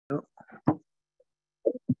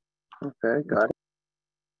Okay, got it.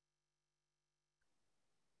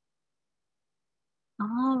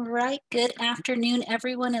 All right, good afternoon,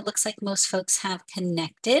 everyone. It looks like most folks have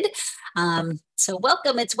connected. So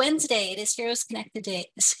welcome, it's Wednesday. It is Heroes Connect Day.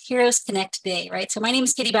 It's Heroes Connect Day, right? So my name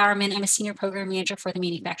is Katie Bowerman. I'm a Senior Program Manager for the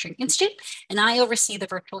Manufacturing Institute, and I oversee the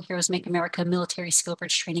virtual Heroes Make America Military Skill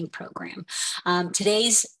Bridge Training Program.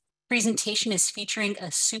 Today's presentation is featuring a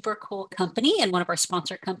super cool company and one of our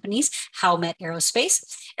sponsor companies, Howmet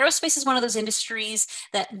Aerospace. Aerospace is one of those industries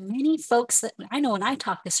that many folks that I know when I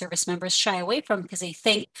talk to service members shy away from because they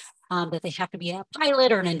think that they have to be a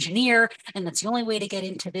pilot or an engineer, and that's the only way to get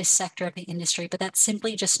into this sector of the industry. But that's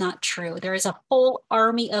simply just not true. There is a whole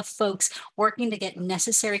army of folks working to get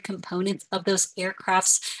necessary components of those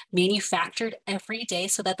aircrafts manufactured every day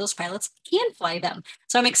so that those pilots can fly them.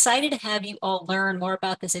 So I'm excited to have you all learn more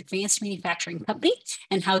about this advanced manufacturing company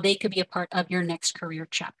and how they could be a part of your next career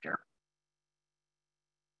chapter.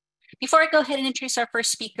 Before I go ahead and introduce our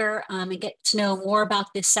first speaker and get to know more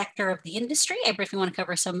about this sector of the industry, I briefly want to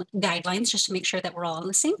cover some guidelines just to make sure that we're all on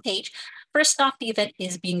the same page. First off, the event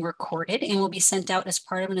is being recorded and will be sent out as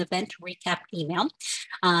part of an event recap email.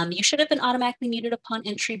 You should have been automatically muted upon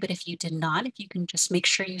entry, but if you did not, if you can just make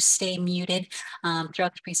sure you stay muted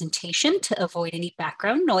throughout the presentation to avoid any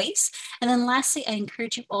background noise. And then lastly, I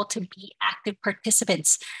encourage you all to be active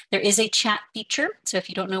participants. There is a chat feature, so if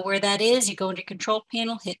you don't know where that is, you go into your control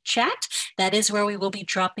panel, hit chat. That is where we will be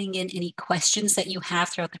dropping in any questions that you have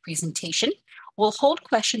throughout the presentation. We'll hold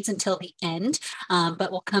questions until the end, but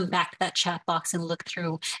we'll come back to that chat box and look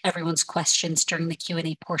through everyone's questions during the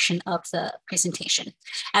Q&A portion of the presentation.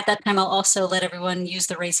 At that time, I'll also let everyone use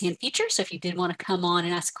the raise hand feature. So if you did want to come on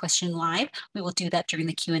and ask a question live, we will do that during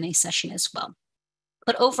the Q&A session as well.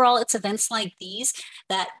 But overall, it's events like these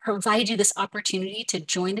that provide you this opportunity to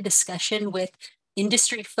join the discussion with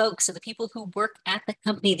industry folks, so the people who work at the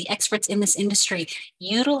company, the experts in this industry.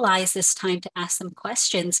 Utilize this time to ask them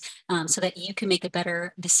questions so that you can make a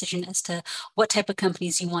better decision as to what type of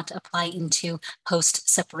companies you want to apply into post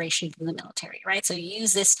separation from the military, right? So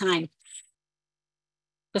use this time.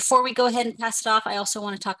 Before we go ahead and pass it off, I also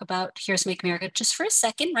want to talk about Heroes Make America just for a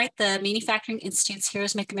second, right? The Manufacturing Institute's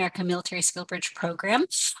Heroes Make America Military Skill Bridge program.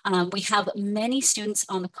 We have many students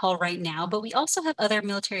on the call right now, but we also have other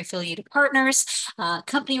military affiliated partners,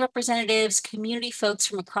 company representatives, community folks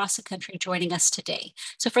from across the country joining us today.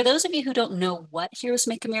 So for those of you who don't know what Heroes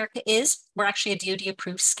Make America is, we're actually a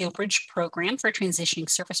DoD-approved skill bridge program for transitioning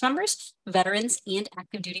service members, veterans, and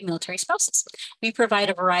active duty military spouses. We provide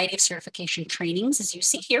a variety of certification trainings, as you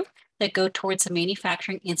see here, that go towards the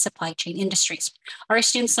manufacturing and supply chain industries. Our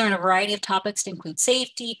students learn a variety of topics to include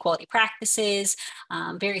safety, quality practices,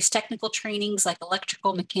 various technical trainings like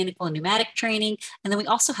electrical, mechanical, and pneumatic training. And then we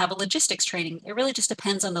also have a logistics training. It really just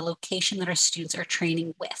depends on the location that our students are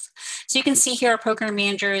training with. So you can see here our program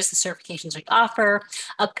managers, the certifications we offer,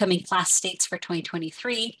 upcoming class dates for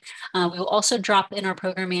 2023. We will also drop in our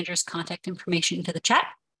program managers' contact information into the chat.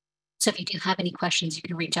 So if you do have any questions, you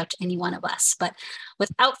can reach out to any one of us. But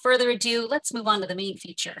without further ado, let's move on to the main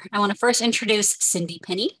feature. I want to first introduce Cindy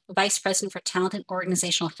Penny, Vice President for Talent and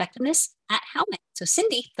Organizational Effectiveness at Howmet. So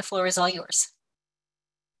Cindy, the floor is all yours.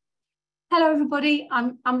 Hello, everybody.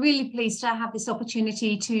 I'm really pleased to have this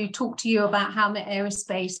opportunity to talk to you about Howmet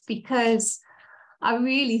Aerospace, because I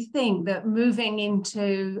really think that moving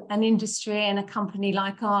into an industry and a company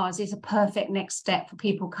like ours is a perfect next step for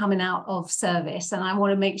people coming out of service. And I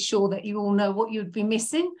want to make sure that you all know what you'd be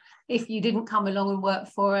missing if you didn't come along and work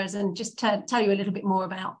for us, and just tell you a little bit more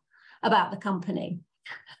about the company.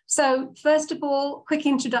 So first of all, quick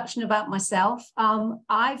introduction about myself.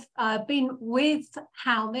 I've been with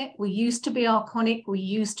Howmet. We used to be Arconic, we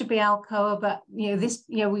used to be Alcoa, but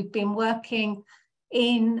we've been working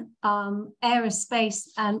in aerospace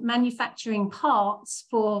and manufacturing parts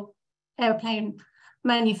for airplane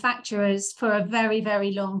manufacturers for a very,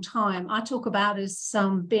 very long time. I talk about as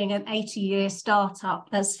being an 80-year startup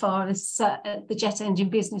as far as the jet engine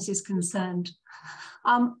business is concerned.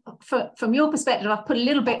 From your perspective, I've put a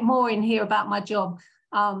little bit more in here about my job.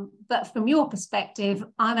 But from your perspective,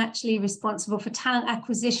 I'm actually responsible for talent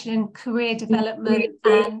acquisition, career development,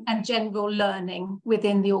 and general learning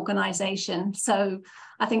within the organization. So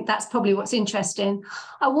I think that's probably what's interesting.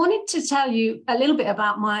 I wanted to tell you a little bit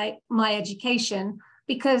about my education,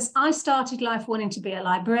 because I started life wanting to be a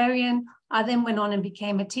librarian. I then went on and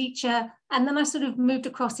became a teacher, and then I sort of moved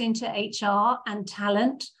across into HR and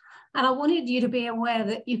talent. And I wanted you to be aware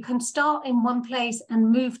that you can start in one place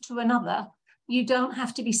and move to another. you don't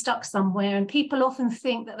have to be stuck somewhere. And people often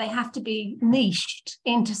think that they have to be niched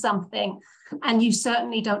into something, and you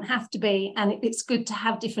certainly don't have to be. And it's good to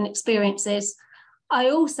have different experiences. I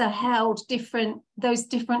also held those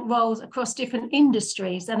different roles across different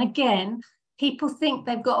industries. And again, people think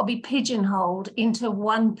they've got to be pigeonholed into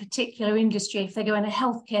one particular industry. If they go into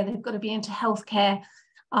healthcare, they've got to be into healthcare.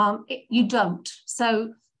 You don't.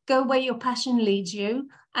 So go where your passion leads you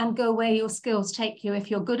and go where your skills take you. If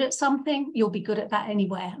you're good at something, you'll be good at that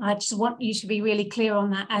anywhere. I just want you to be really clear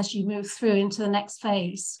on that as you move through into the next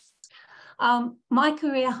phase. My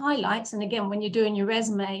career highlights, and again, when you're doing your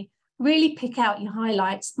resume, really pick out your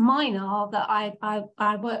highlights. Mine are that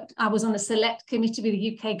I was on a select committee with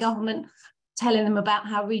the UK government, telling them about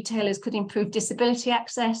how retailers could improve disability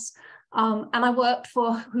access. And I worked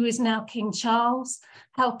for who is now King Charles,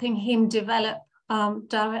 helping him develop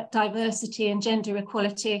diversity and gender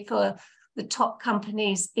equality for the top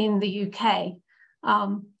companies in the UK.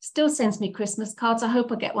 Still sends me Christmas cards. I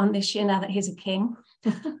hope I get one this year now that he's a king.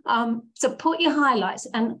 So put your highlights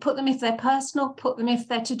and put them if they're personal, put them if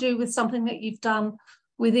they're to do with something that you've done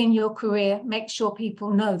within your career. Make sure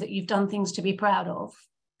people know that you've done things to be proud of.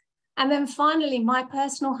 And then finally, my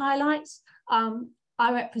personal highlights.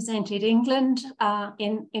 I represented England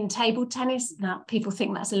in table tennis. Now, people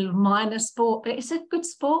think that's a little minor sport, but it's a good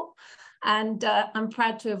sport. And I'm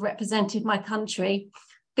proud to have represented my country.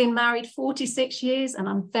 Been married 46 years, and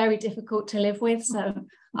I'm very difficult to live with. So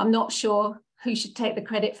I'm not sure who should take the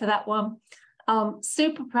credit for that one.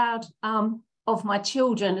 Super proud of my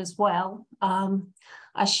children as well.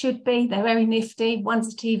 I should be. They're very nifty.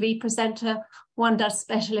 One's a TV presenter. One does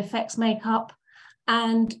special effects makeup.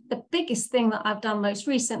 And the biggest thing that I've done most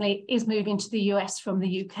recently is moving to the US from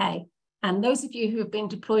the UK. And those of you who have been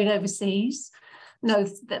deployed overseas know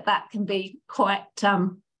that that can be quite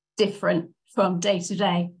different from day to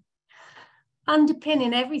day.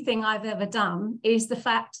 Underpinning everything I've ever done is the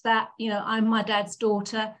fact that, I'm my dad's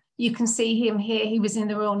daughter. You can see him here. He was in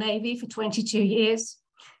the Royal Navy for 22 years.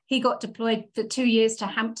 He got deployed for 2 years to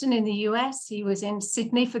Hampton in the US. He was in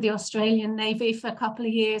Sydney for the Australian Navy for a couple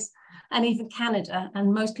of years, and even Canada.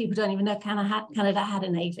 And most people don't even know Canada had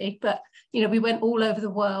a Navy, but, we went all over the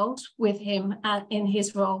world with him in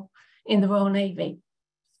his role in the Royal Navy.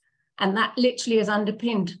 And that literally is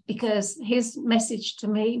underpinned because his message to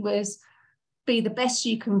me was, be the best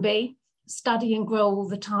you can be, study and grow all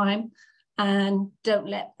the time, and don't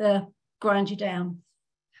let the grind you down.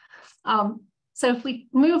 So if we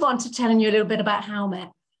move on to telling you a little bit about Howmet,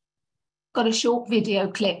 got a short video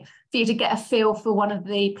clip for you to get a feel for one of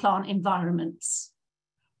the plant environments.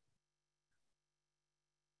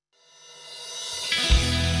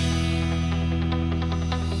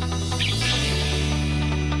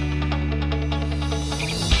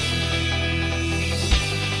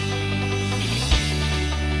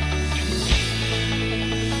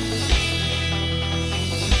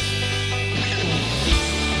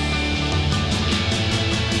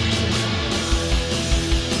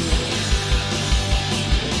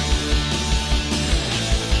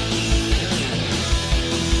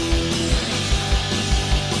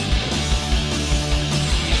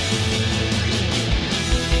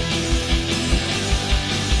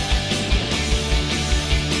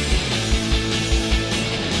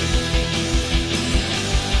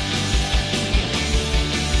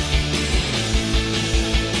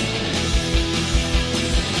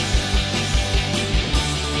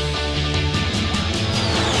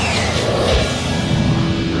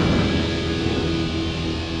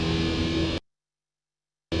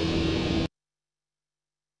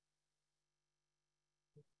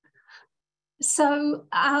 So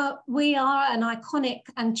we are an iconic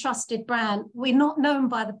and trusted brand. We're not known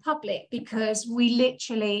by the public because we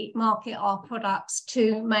literally market our products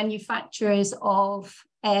to manufacturers of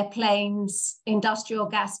airplanes, industrial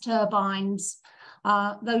gas turbines,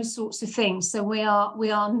 those sorts of things. So we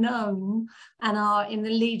are known and are in the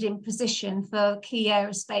leading position for key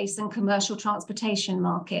aerospace and commercial transportation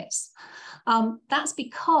markets. That's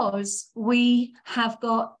because we have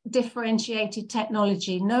got differentiated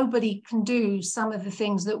technology. Nobody can do some of the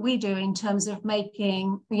things that we do in terms of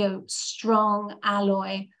making, strong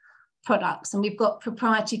alloy products. And we've got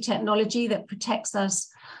proprietary technology that protects us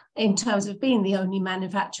in terms of being the only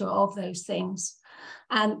manufacturer of those things.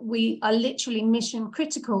 And we are literally mission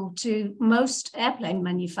critical to most airplane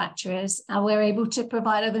manufacturers. And we're able to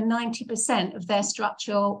provide over 90% of their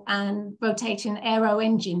structural and rotating aero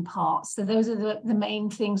engine parts. So those are the main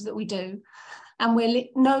things that we do. And we're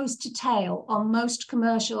nose to tail on most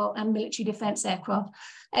commercial and military defense aircraft.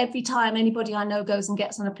 Every time anybody I know goes and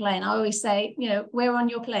gets on a plane, I always say, you know, we're on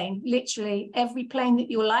your plane. Literally every plane that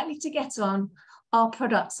you're likely to get on, our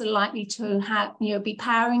products are likely to have, you know, be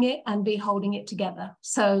powering it and be holding it together.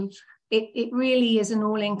 So it really is an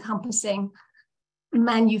all-encompassing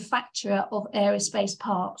manufacturer of aerospace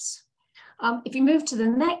parts. If you move to the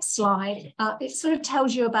next slide, it sort of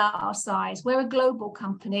tells you about our size. We're a global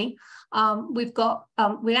company. We've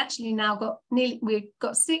actually now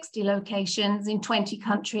got 60 locations in 20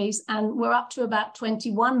 countries, and we're up to about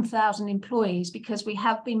 21,000 employees because we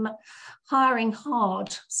have been hiring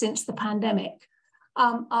hard since the pandemic.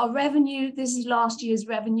 Our revenue, this is last year's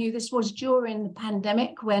revenue. This was during the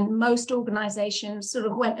pandemic when most organizations sort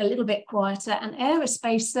of went a little bit quieter, and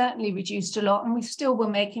aerospace certainly reduced a lot, and we still were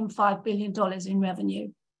making $5 billion in revenue.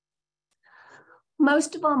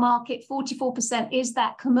 Most of our market, 44%, is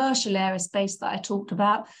that commercial aerospace that I talked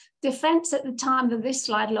about. Defense at the time of this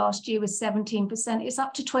slide last year was 17%. It's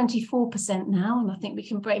up to 24% now, and I think we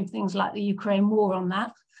can blame things like the Ukraine war on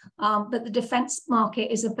that. But the defense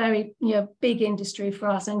market is a very big industry for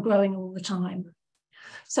us and growing all the time.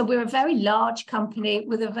 So we're a very large company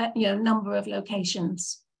with a number of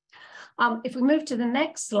locations. If we move to the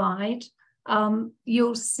next slide,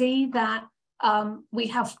 you'll see that we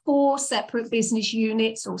have 4 separate business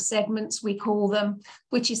units or segments, we call them,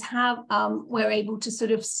 which is how we're able to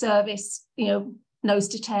sort of service, nose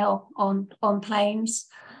to tail on planes.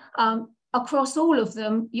 Across all of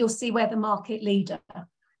them, you'll see we're the market leader.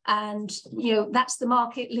 And, that's the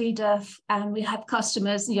market leader. And we have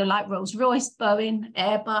customers, like Rolls-Royce, Boeing,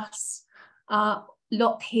 Airbus,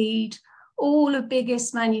 Lockheed. All the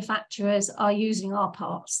biggest manufacturers are using our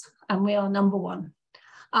parts, and we are number 1.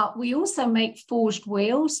 We also make forged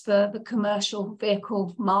wheels for the commercial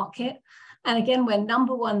vehicle market. And again, we're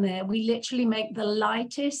number 1 there. We literally make the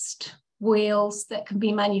lightest wheels that can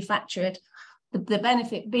be manufactured. The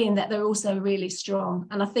benefit being that they're also really strong.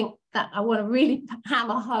 And I think that I want to really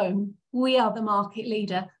hammer home, we are the market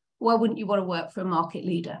leader. Why wouldn't you want to work for a market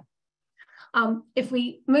leader? If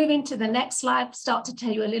we move into the next slide, start to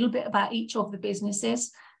tell you a little bit about each of the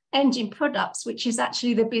businesses. Engine Products, which is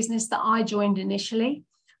actually the business that I joined initially,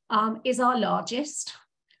 is our largest.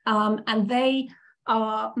 And they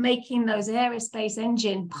are making those aerospace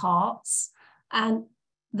engine parts. And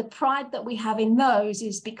the pride that we have in those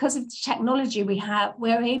is because of the technology we have,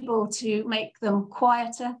 we're able to make them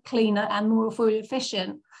quieter, cleaner, and more fuel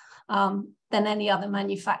efficient than any other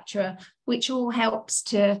manufacturer, which all helps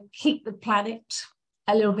to keep the planet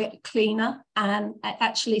a little bit cleaner and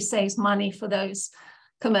actually saves money for those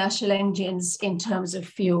commercial engines in terms of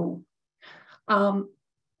fuel.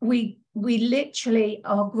 We literally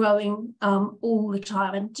are growing all the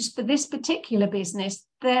time. And just for this particular business,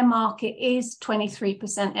 their market is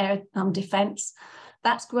 23% air defense.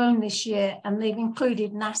 That's grown this year, and they've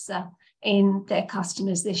included NASA in their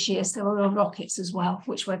customers this year. So we're on rockets as well,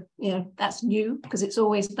 which we're, that's new because it's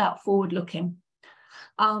always about forward looking.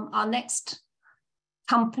 Our next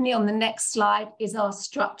company on the next slide is our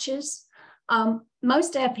structures.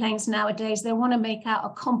 Most airplanes nowadays, they want to make out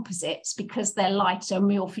of composites because they're lighter,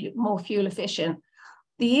 more fuel efficient.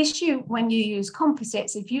 The issue when you use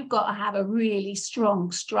composites, if you've got to have a really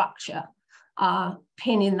strong structure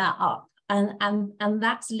pinning that up, and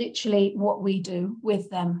that's literally what we do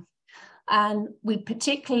with them. And we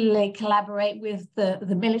particularly collaborate with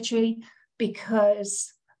the military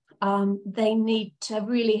because they need to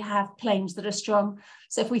really have planes that are strong.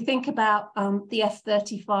 So if we think about the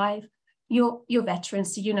F-35, you're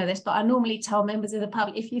veterans, so you know this, but I normally tell members of the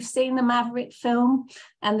public, if you've seen the Maverick film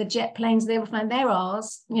and the jet planes they were flying, they're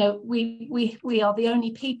ours. We are the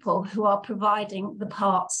only people who are providing the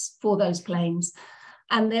parts for those planes.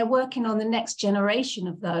 And they're working on the next generation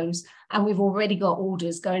of those. And we've already got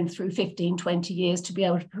orders going through 15, 20 years to be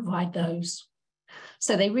able to provide those.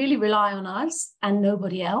 So they really rely on us and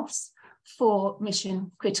nobody else for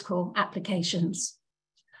mission critical applications.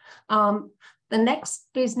 The next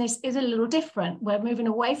business is a little different. We're moving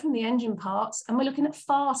away from the engine parts and we're looking at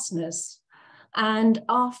fasteners. And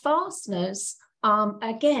our fasteners,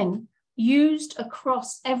 again, used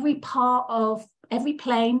across every part of every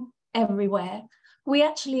plane, everywhere. We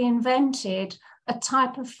actually invented a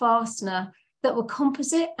type of fastener that were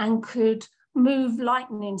composite and could move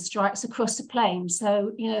lightning strikes across the plane.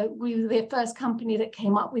 So, we were the first company that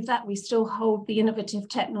came up with that. We still hold the innovative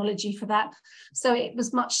technology for that. So it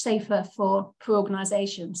was much safer for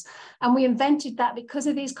organizations. And we invented that because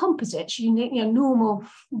of these composites. Normal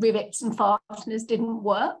rivets and fasteners didn't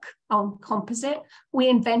work on composite. We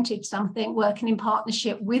invented something working in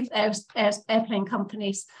partnership with airplane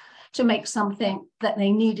companies to make something that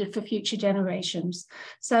they needed for future generations.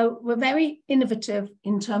 So we're very innovative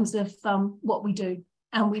in terms of what we do.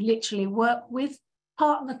 And we literally work with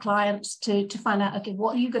partner clients to find out, okay,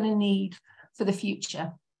 what are you going to need for the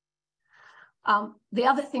future? The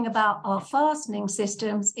other thing about our fastening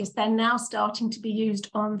systems is they're now starting to be used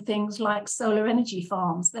on things like solar energy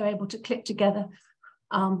farms. They're able to clip together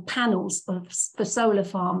panels for solar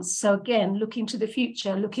farms. So again, looking to the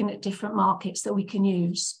future, looking at different markets that we can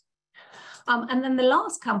use. And then the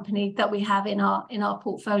last company that we have in our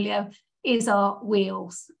portfolio is our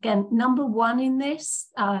wheels. Again, number one in this,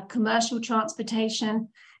 commercial transportation.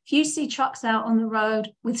 If you see trucks out on the road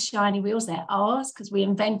with shiny wheels, they're ours because we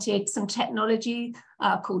invented some technology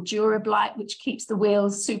called Durablite, which keeps the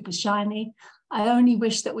wheels super shiny. I only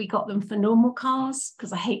wish that we got them for normal cars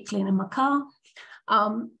because I hate cleaning my car.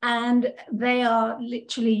 And they are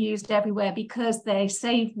literally used everywhere because they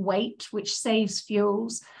save weight, which saves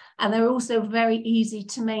fuels. And they're also very easy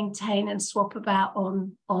to maintain and swap about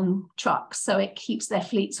on trucks. So it keeps their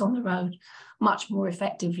fleets on the road much more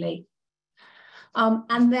effectively.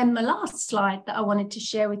 And then the last slide that I wanted to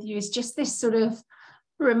share with you is just this sort of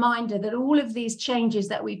reminder that all of these changes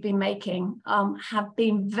that we've been making have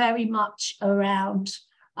been very much around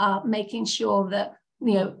making sure that,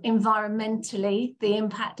 you know, environmentally, the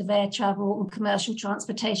impact of air travel and commercial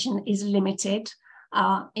transportation is limited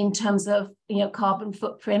in terms of, you know, carbon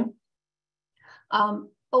footprint.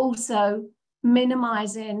 Also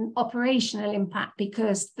minimizing operational impact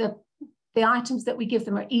because the items that we give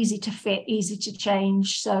them are easy to fit, easy to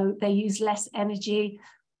change, so they use less energy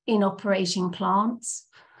in operating plants.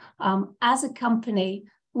 As a company,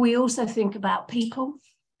 we also think about people,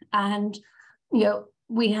 and you know,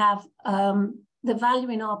 we have the value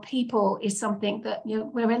in our people is something that, you know,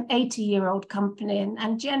 we're an 80-year-old company,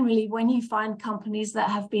 and generally when you find companies that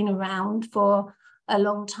have been around for a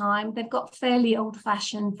long time, they've got fairly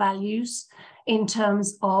old-fashioned values in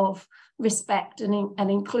terms of respect and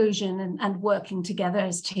inclusion and working together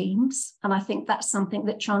as teams. And I think that's something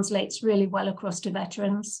that translates really well across to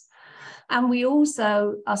veterans. And we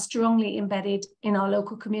also are strongly embedded in our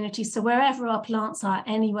local community. So wherever our plants are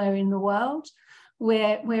anywhere in the world,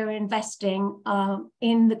 we're investing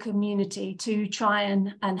in the community to try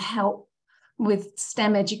and help with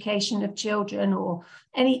STEM education of children or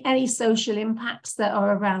any social impacts that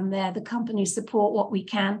are around there. The companies support what we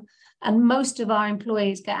can. And most of our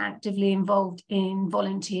employees get actively involved in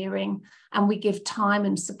volunteering, and we give time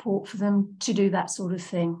and support for them to do that sort of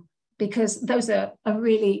thing, because those are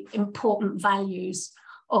really important values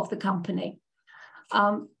of the company.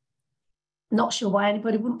 Not sure why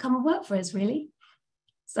anybody wouldn't come and work for us, really.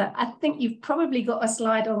 So I think you've probably got a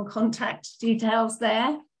slide on contact details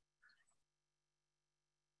there.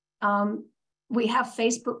 We have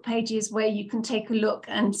Facebook pages where you can take a look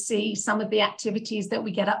and see some of the activities that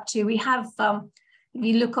we get up to. We have, if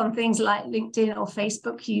you look on things like LinkedIn or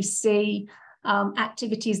Facebook, you see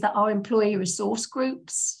activities that our employee resource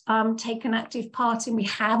groups take an active part in. We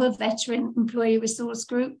have a veteran employee resource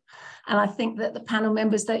group, and I think that the panel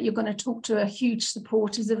members that you're going to talk to are huge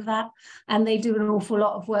supporters of that, and they do an awful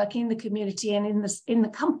lot of work in the community and in the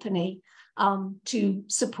company to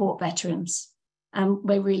support veterans. And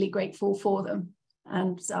we're really grateful for them.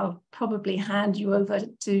 And so I'll probably hand you over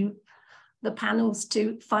to the panels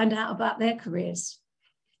to find out about their careers.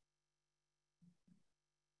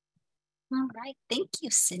 All right, thank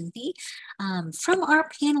you, Cindy. From our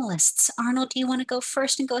panelists, Arnold, do you want to go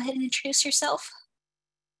first and go ahead and introduce yourself?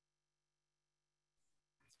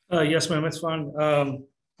 Yes, ma'am, that's fine.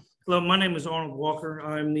 Hello, my name is Arnold Walker.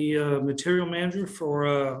 I'm the material manager for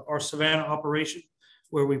our Savannah operation,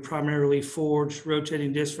 where we primarily forge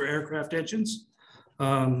rotating discs for aircraft engines.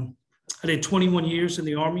 I did 21 years in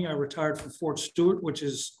the Army. I retired from Fort Stewart, which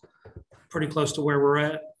is pretty close to where we're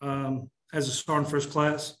at, as a sergeant first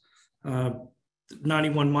class.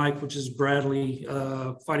 91 Mike, which is Bradley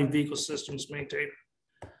Fighting Vehicle Systems maintainer.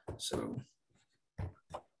 So.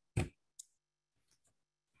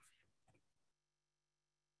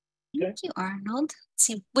 Thank you, Arnold. Let's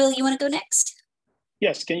see, Will, you want to go next?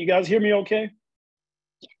 Yes, can you guys hear me okay?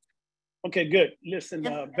 Okay, good. Listen,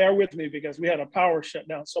 bear with me because we had a power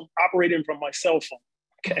shutdown, so I'm operating from my cell phone,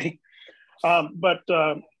 okay?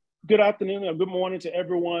 Good afternoon and good morning to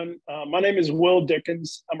everyone. My name is Will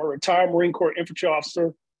Dickens. I'm a retired Marine Corps infantry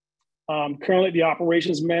officer. Currently the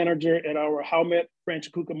operations manager at our Howmet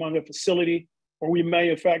Cucamonga facility, where we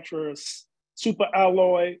manufacture super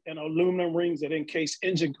alloy and aluminum rings that encase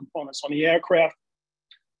engine components on the aircraft.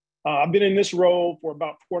 I've been in this role for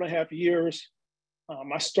about 4.5 years.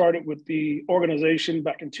 I started with the organization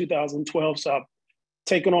back in 2012, so I've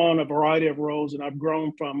taken on a variety of roles, and I've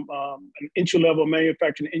grown from an entry-level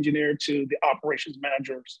manufacturing engineer to the operations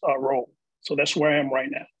manager's role. So that's where I am right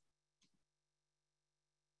now.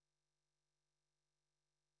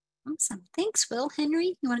 Awesome. Thanks, Will.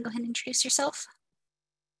 Henry, you want to go ahead and introduce yourself?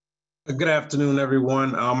 Good afternoon,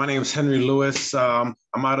 everyone. My name is Henry Lewis. I'm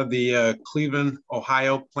out of the Cleveland,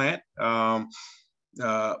 Ohio plant. A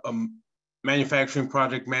manufacturing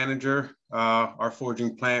project manager, our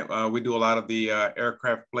forging plant. We do a lot of the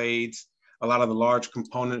aircraft blades, a lot of the large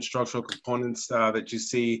components, structural components that you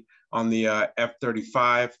see on the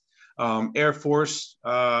F-35. Air Force,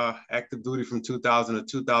 active duty from 2000 to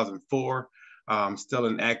 2004. Still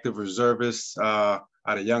an active reservist out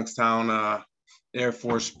of Youngstown Air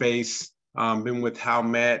Force Base. Been with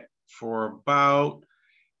Howmet for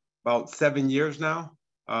about 7 years now.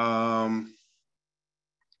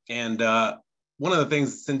 And one of the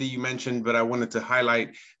things, Cindy, you mentioned, but I wanted to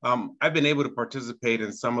highlight, I've been able to participate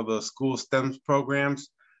in some of the school STEM programs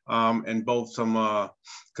and both some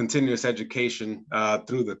continuous education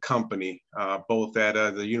through the company, both at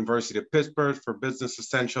the University of Pittsburgh for Business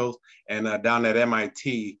Essentials and down at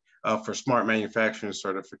MIT for Smart Manufacturing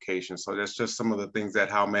Certification. So that's just some of the things that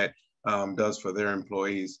Howmet does for their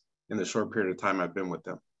employees in the short period of time I've been with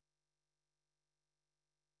them.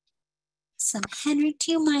 So Henry,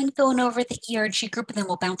 do you mind going over the ERG group and then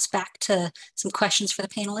we'll bounce back to some questions for the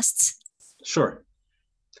panelists? Sure.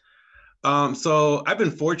 So I've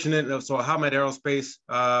been fortunate. So Howmet Aerospace,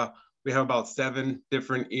 we have about 7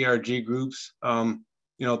 different ERG groups,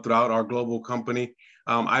 throughout our global company.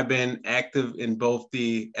 I've been active in both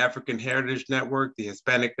the African Heritage Network, the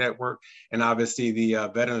Hispanic Network, and obviously the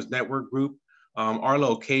Veterans Network group. Our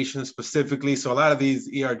location specifically, so a lot of these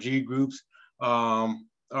ERG groups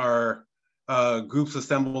are groups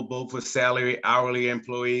assembled both with salary, hourly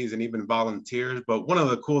employees, and even volunteers. But one of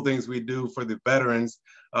the cool things we do for the veterans,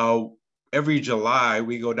 every July,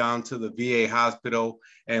 we go down to the VA hospital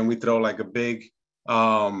and we throw like a big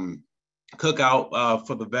cookout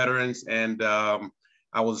for the veterans. And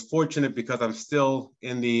I was fortunate because I'm still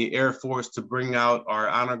in the Air Force to bring out our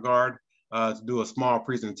honor guard to do a small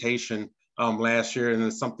presentation last year. And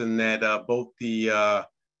it's something that both the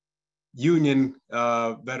Union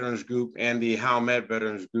Veterans Group and the Howmet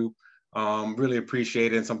Veterans Group really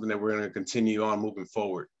appreciate it, and something that we're going to continue on moving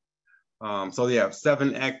forward. So yeah,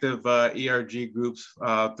 7 active ERG groups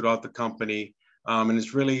throughout the company, and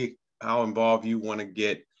it's really how involved you want to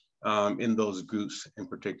get in those groups in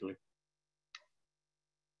particular.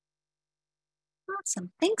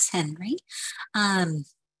 Awesome, thanks, Henry.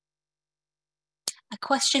 A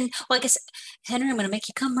question, well, I guess, Henry, I'm going to make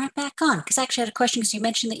you come right back on because I actually had a question because you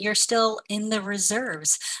mentioned that you're still in the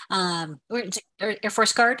reserves. Air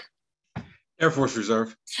Force Guard? Air Force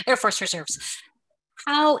Reserve. Air Force Reserves.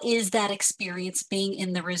 How is that experience being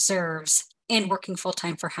in the reserves and working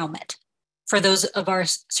full-time for Howmet? For those of our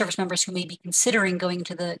service members who may be considering going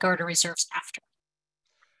to the Guard or Reserves after.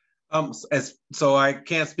 So I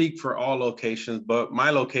can't speak for all locations, but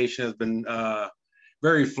my location has been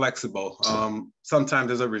very flexible.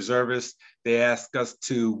 Sometimes as a reservist, they ask us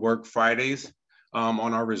to work Fridays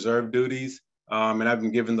on our reserve duties. And I've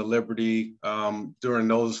been given the liberty during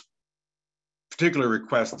those particular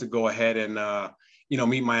requests to go ahead and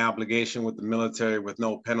meet my obligation with the military with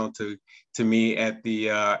no penalty to me at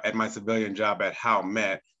my civilian job at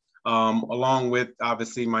Howmet, along with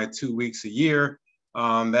obviously my 2 weeks a year.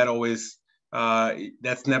 That always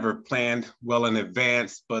that's never planned well in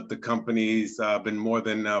advance, but the company's been more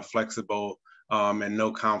than flexible and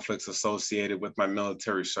no conflicts associated with my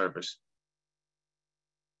military service.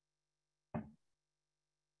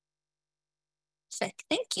 Perfect,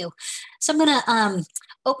 thank you. So I'm gonna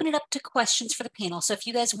open it up to questions for the panel. So if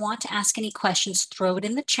you guys want to ask any questions, throw it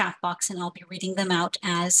in the chat box and I'll be reading them out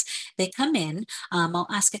as they come in. I'll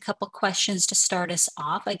ask a couple questions to start us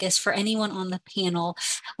off. I guess for anyone on the panel,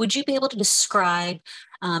 would you be able to describe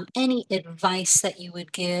any advice that you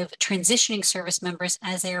would give transitioning service members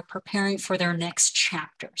as they are preparing for their next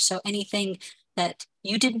chapter? So anything that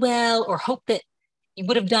you did well or hope that you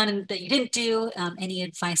would have done that you didn't do, any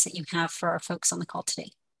advice that you have for our folks on the call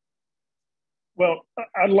today? Well,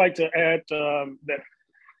 I'd like to add that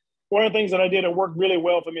one of the things that I did that worked really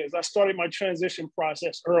well for me is I started my transition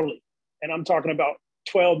process early, and I'm talking about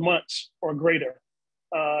 12 months or greater.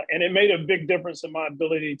 And it made a big difference in my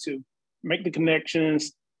ability to make the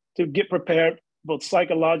connections, to get prepared both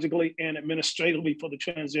psychologically and administratively for the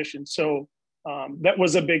transition. So that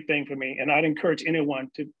was a big thing for me. And I'd encourage anyone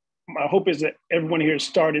to, my hope is that everyone here is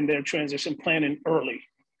starting their transition planning early.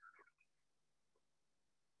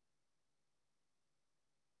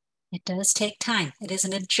 It does take time. It is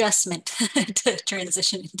an adjustment to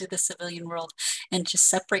transition into the civilian world and just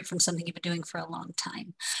separate from something you've been doing for a long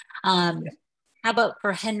time. How about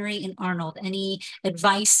for Henry and Arnold? Any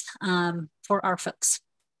advice for our folks?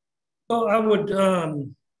 Well, I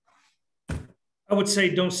would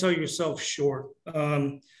say don't sell yourself short.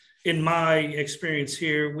 In my experience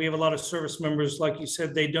here, we have a lot of service members, like you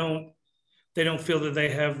said, they don't feel that they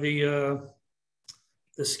have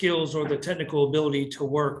the skills or the technical ability to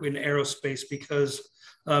work in aerospace because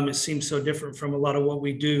it seems so different from a lot of what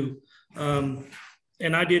we do. And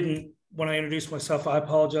I didn't, when I introduced myself, I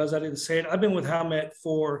apologize, I didn't say it. I've been with Howmet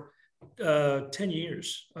for 10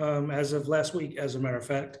 years as of last week, as a matter of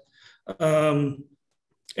fact. And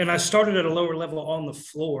I started at a lower level on the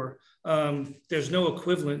floor. There's no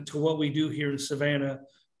equivalent to what we do here in Savannah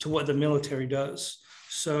to what the military does.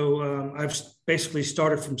 So I've basically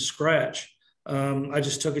started from scratch. I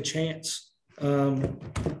just took a chance,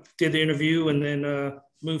 did the interview, and then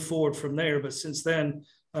moved forward from there. But since then,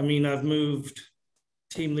 I mean, I've moved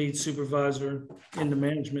team lead, supervisor into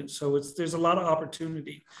management. So there's a lot of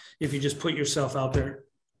opportunity if you just put yourself out there.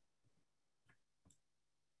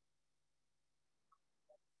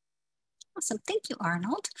 Awesome. Thank you,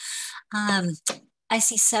 Arnold. I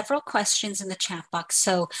see several questions in the chat box.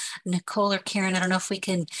 So Nicole or Karen, I don't know if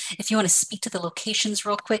you want to speak to the locations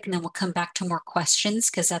real quick, and then we'll come back to more questions,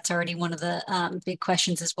 because that's already one of the big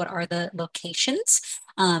questions is what are the locations?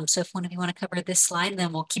 So if one of you want to cover this slide,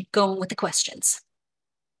 then we'll keep going with the questions.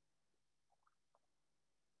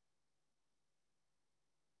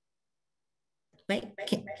 Wait,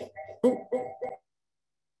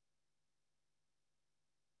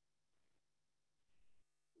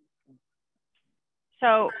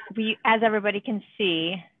 So as everybody can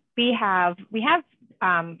see, we have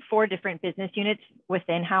 4 different business units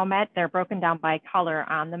within Howmet. They're broken down by color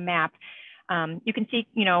on the map. You can see,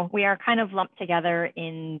 we are kind of lumped together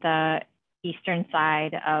in the eastern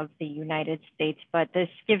side of the United States, but this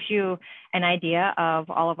gives you an idea of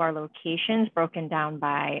all of our locations broken down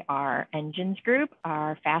by our engines group,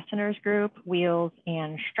 our fasteners group, wheels,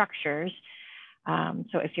 and structures.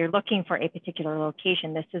 So if you're looking for a particular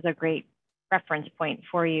location, this is a great reference point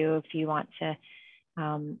for you if you want to,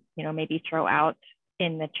 maybe throw out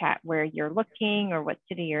in the chat where you're looking or what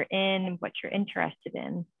city you're in, what you're interested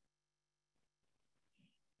in.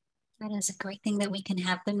 That is a great thing that we can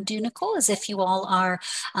have them do, Nicole, is if you all are,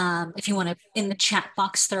 if you want to, in the chat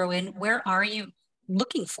box, throw in, where are you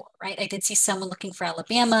looking for, right? I did see someone looking for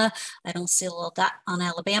Alabama. I don't see a little dot on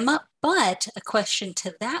Alabama, but a question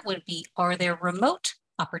to that would be, are there remote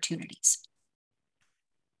opportunities?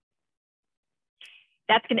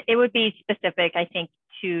 It would be specific, I think,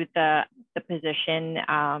 to the position.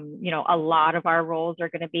 A lot of our roles are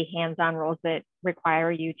going to be hands-on roles that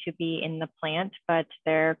require you to be in the plant, but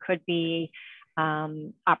there could be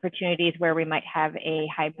opportunities where we might have a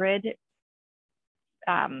hybrid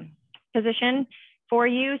position for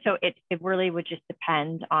you. So it really would just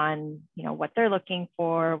depend on, what they're looking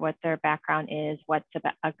for, what their background is, what's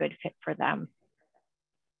a good fit for them.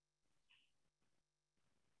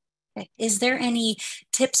 Okay. Is there any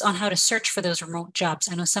tips on how to search for those remote jobs?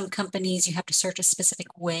 I know some companies you have to search a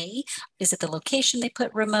specific way. Is it the location they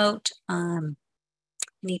put remote?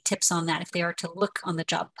 Any tips on that if they are to look on the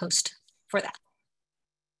job post for that?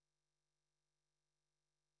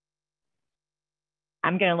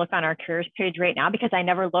 I'm going to look on our careers page right now because I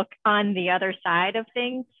never look on the other side of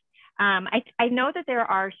things. I know that there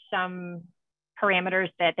are some parameters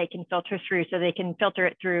that they can filter through, so they can filter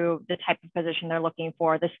it through the type of position they're looking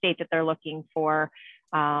for, the state that they're looking for.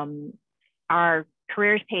 Our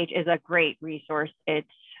careers page is a great resource. It's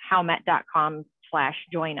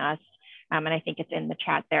howmet.com/join us. And I think it's in the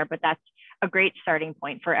chat there, but that's a great starting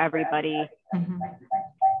point for everybody. Mm-hmm.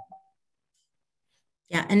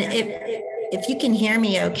 Yeah, and if you can hear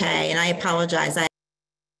me okay, and I apologize.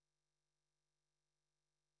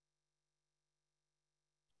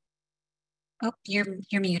 Oh, you're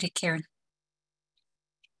muted, Karen.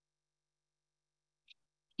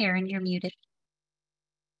 Karen, you're muted.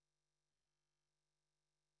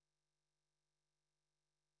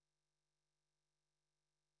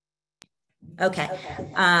 Okay.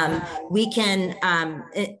 We can,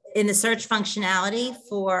 in the search functionality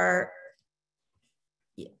for,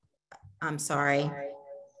 I'm sorry. I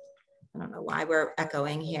don't know why we're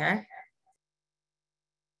echoing here.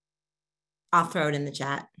 I'll throw it in the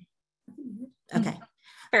chat. Okay.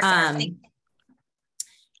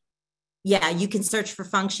 Yeah, you can search for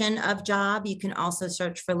function of job. You can also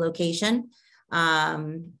search for location.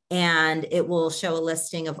 And it will show a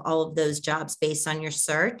listing of all of those jobs based on your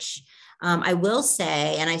search. I will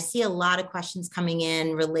say, and I see a lot of questions coming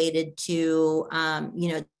in related to,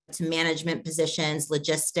 to management positions,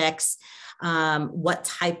 logistics, what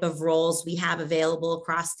type of roles we have available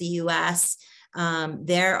across the US.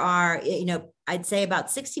 There are, I'd say about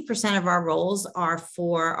 60% of our roles are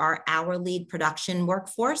for our hourly production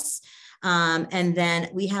workforce. And then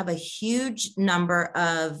we have a huge number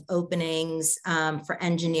of openings for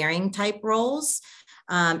engineering type roles.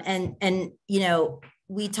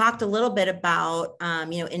 We talked a little bit about,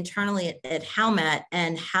 internally at Howmet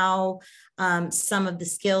and how some of the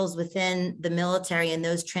skills within the military and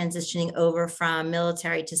those transitioning over from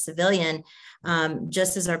military to civilian,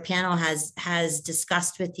 just as our panel has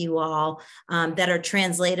discussed with you all, that are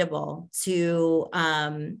translatable to,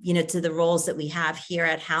 to the roles that we have here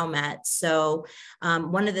at Howmet. So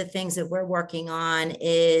one of the things that we're working on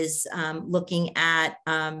is looking at,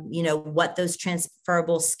 what those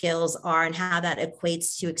transferable skills are and how that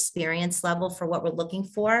equates to experience level for what we're looking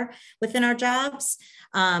for within our jobs.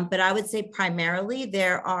 But I would say primarily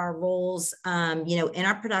there are roles, in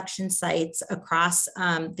our production sites across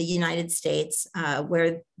the United States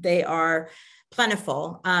where they are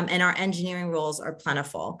plentiful, and our engineering roles are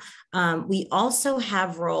plentiful. We also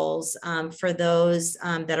have roles for those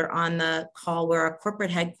that are on the call where our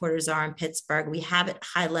corporate headquarters are in Pittsburgh. We have it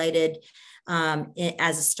highlighted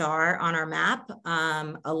as a star on our map.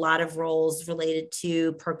 A lot of roles related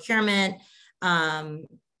to procurement,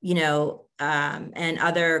 and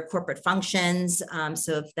other corporate functions.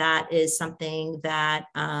 So if that is something that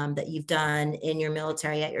that you've done in your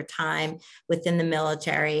military at your time within the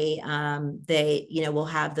military, they will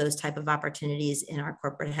have those type of opportunities in our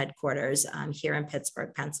corporate headquarters here in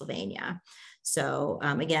Pittsburgh, Pennsylvania. So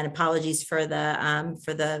again, apologies for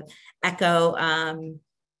the echo,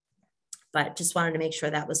 but just wanted to make sure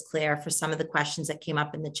that was clear for some of the questions that came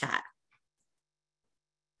up in the chat.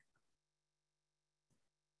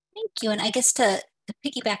 Thank you. And I guess to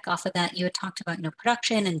piggyback off of that, you had talked about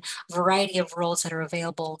production and variety of roles that are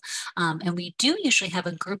available. And we do usually have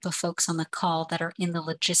a group of folks on the call that are in the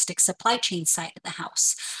logistics supply chain side of the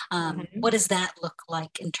house. What does that look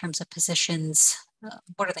like in terms of positions?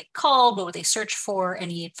 What are they called? What would they search for?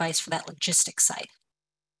 Any advice for that logistics side?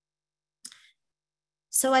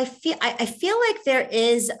 So I feel like there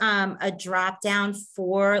is a drop down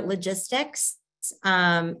for logistics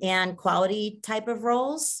and quality type of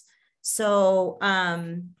roles. So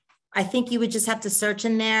I think you would just have to search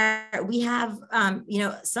in there. We have,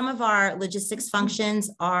 some of our logistics functions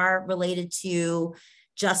are related to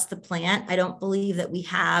just the plant. I don't believe that we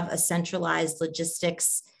have a centralized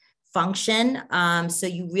logistics function. So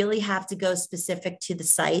you really have to go specific to the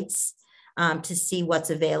sites to see what's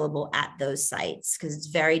available at those sites, because it's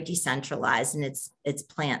very decentralized and it's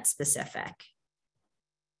plant specific.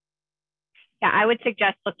 Yeah, I would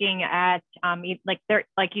suggest looking at,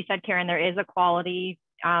 like you said, Karen, there is a quality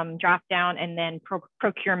drop down, and then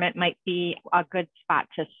procurement might be a good spot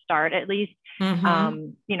to start at least.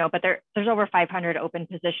 But there's over 500 open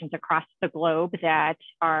positions across the globe that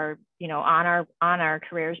are, on our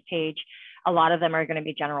careers page. A lot of them are going to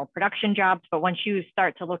be general production jobs, but once you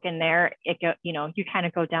start to look in there, you kind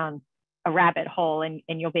of go down a rabbit hole, and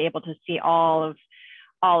you'll be able to see all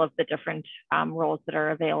of the different roles that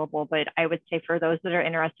are available. But I would say for those that are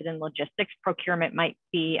interested in logistics, procurement might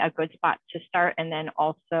be a good spot to start. And then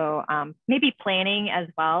also maybe planning as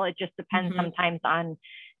well. It just depends sometimes on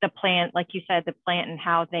the plant, like you said, the plant and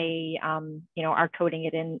how they, are coding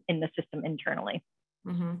it in the system internally.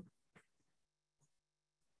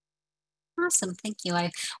 Awesome, thank you.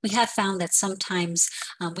 We have found that sometimes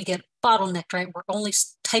we get bottlenecked, right? We're only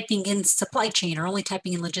typing in supply chain or only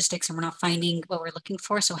typing in logistics, and we're not finding what we're looking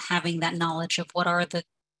for. So having that knowledge of what are the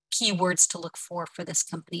keywords to look for this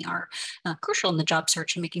company are crucial in the job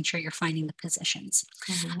search and making sure you're finding the positions.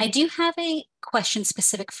 I do have a question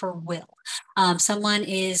specific for Will. Someone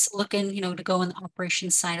is looking, to go on the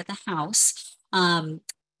operations side of the house.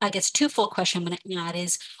 I guess twofold question I'm going to add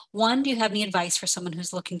is, one, do you have any advice for someone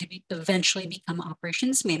who's looking to eventually become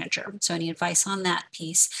operations manager? So any advice on that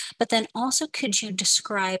piece? But then also, could you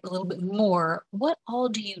describe a little bit more, what all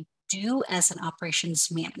do you do as an operations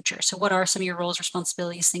manager? So what are some of your roles,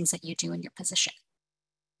 responsibilities, things that you do in your position?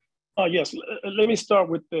 Yes, let me start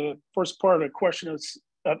with the first part of the question.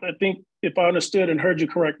 I think if I understood and heard you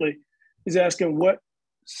correctly, is asking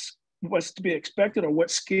what's to be expected or what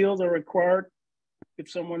skills are required if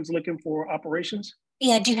someone's looking for operations?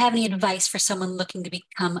 Yeah, do you have any advice for someone looking to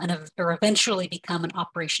become or eventually become an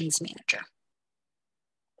operations manager?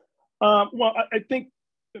 Well, I think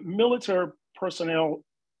military personnel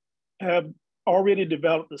have already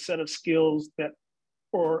developed a set of skills that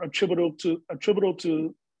are attributable to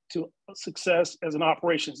to success as an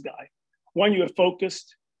operations guy. One, you're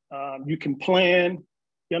focused, you can plan,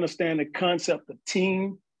 you understand the concept of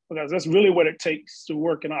team, because that's really what it takes to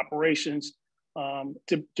work in operations,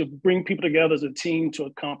 to bring people together as a team to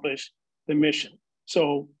accomplish the mission.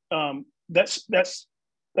 So that's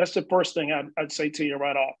the first thing I'd say to you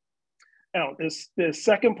right off. Now, the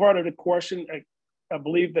second part of the question, I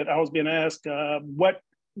believe that I was being asked, what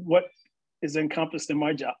is encompassed in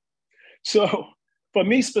my job? So for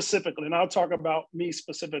me specifically, and I'll talk about me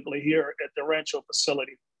specifically here at the Rancho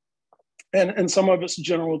facility, and some of it's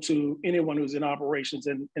general to anyone who's in operations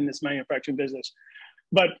in this manufacturing business.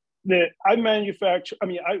 But I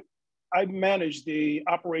manage the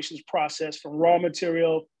operations process from raw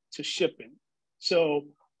material to shipping. So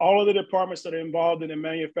all of the departments that are involved in the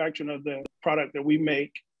manufacturing of the product that we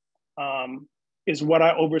make is what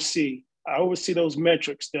I oversee. I oversee those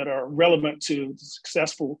metrics that are relevant to the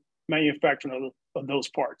successful manufacturing of those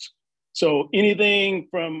parts. So anything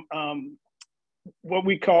from what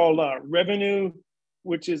we call revenue,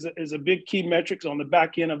 which is a big key metrics on the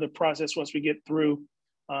back end of the process once we get through,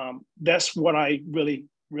 that's what I really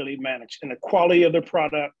manage. And the quality of the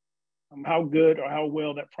product, how good or how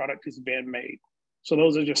well that product is being made. So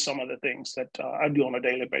those are just some of the things that I do on a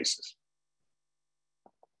daily basis.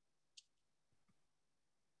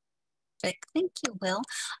 Thank you, Will.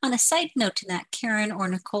 On a side note to that, Karen or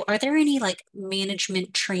Nicole, are there any like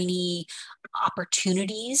management trainee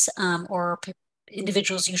opportunities or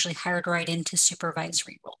individuals usually hired right into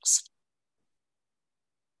supervisory roles?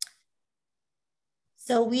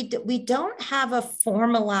 So we don't have a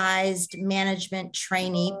formalized management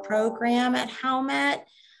trainee program at Howmet,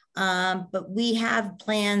 but we have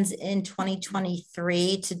plans in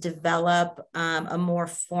 2023 to develop a more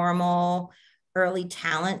formal early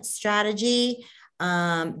talent strategy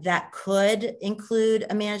that could include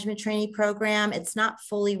a management trainee program. It's not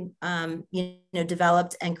fully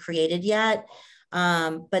developed and created yet,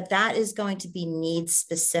 but that is going to be needs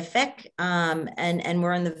specific. And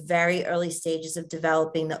we're in the very early stages of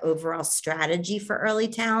developing the overall strategy for early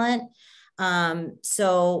talent.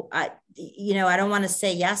 So I don't want to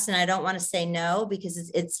say yes and I don't want to say no because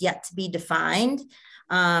it's yet to be defined.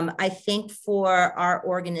 I think for our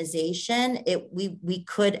organization, we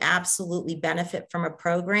could absolutely benefit from a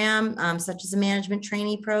program such as a management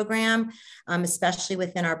trainee program, especially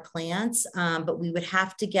within our plants. But we would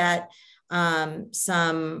have to get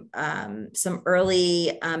some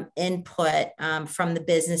early input from the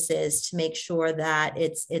businesses to make sure that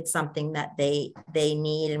it's something that they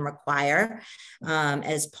need and require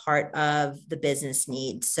as part of the business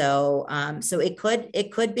need. So it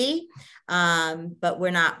could be, but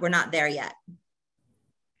we're not there yet.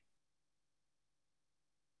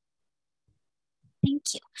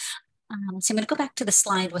 Thank you. So I'm going to go back to the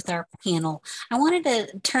slide with our panel. I wanted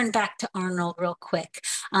to turn back to Arnold real quick.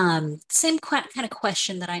 Same kind of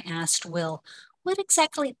question that I asked Will. What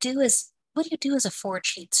exactly do you do as a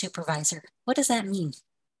forge heat supervisor? What does that mean?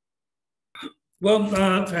 Well,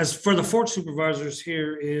 as for the forge supervisors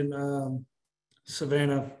here in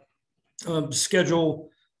Savannah, schedule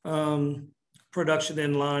production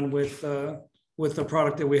in line with the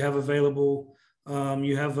product that we have available.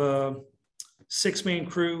 You have a 6-man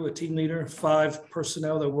crew, a team leader, 5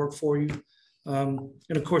 personnel that work for you. And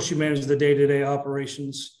of course, you manage the day-to-day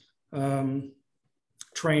operations,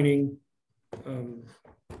 training,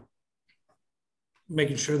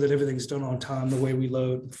 making sure that everything's done on time, the way we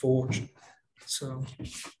load and forge. So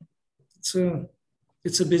it's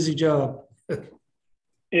a busy job.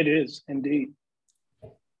 It is indeed.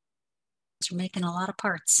 You're making a lot of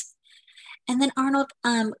parts. And then Arnold,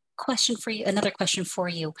 another question for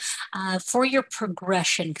you, for your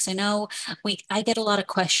progression, because I know I get a lot of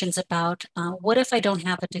questions about what if I don't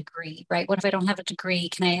have a degree, right? What if I don't have a degree?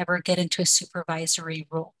 Can I ever get into a supervisory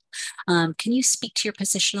role? Can you speak to your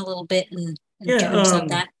position a little bit in terms of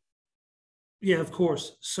that? Yeah, of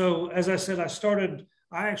course. So as I said,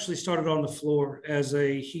 I actually started on the floor as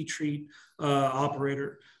a heat treat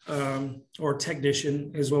operator or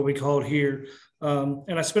technician is what we call it here.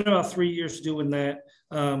 And I spent about 3 years doing that.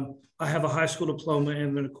 I have a high school diploma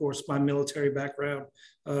and then, of course, my military background,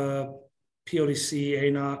 PODC,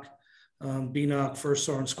 ANOC, BNOC, First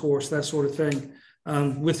Sergeant's course, that sort of thing,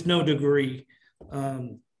 with no degree.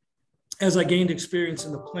 As I gained experience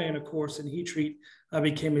in the plant, of course, in heat treat, I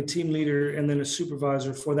became a team leader and then a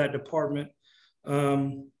supervisor for that department.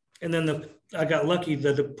 And then I got lucky,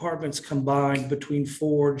 the departments combined between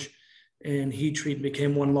forge and heat treat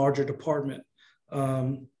became one larger department.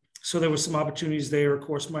 So there were some opportunities there. Of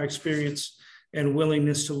course, my experience and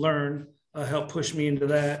willingness to learn helped push me into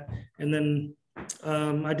that. And then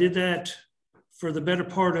I did that for the better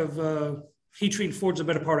part of heat treating Ford's the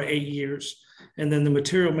better part of 8 years. And then the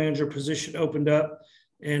material manager position opened up,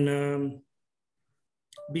 and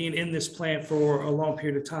being in this plant for a long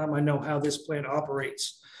period of time, I know how this plant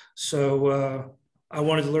operates. So I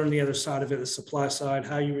wanted to learn the other side of it, the supply side,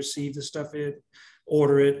 how you receive the stuff in,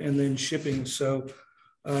 order it, and then shipping. So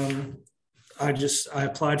I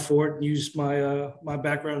applied for it and used my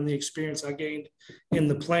background and the experience I gained in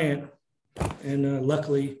the plant, and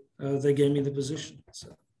luckily they gave me the position.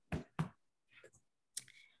 So.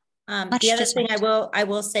 The other thing I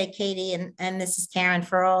will say, Katie, and this is Karen,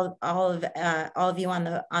 for all of you on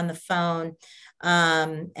the phone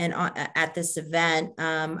at this event,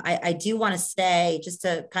 I do want to say, just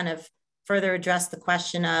to kind of further address the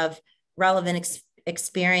question of relevant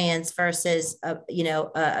experience versus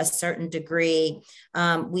a certain degree.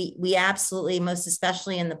 We absolutely, most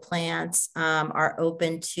especially in the plants, are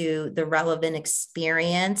open to the relevant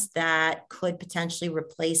experience that could potentially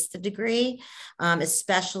replace the degree,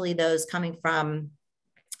 especially those coming from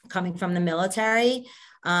the military.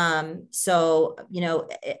 So,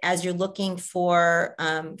 as you're looking for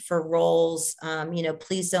roles,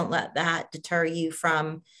 please don't let that deter you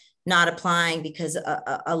from not applying, because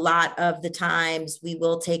a lot of the times we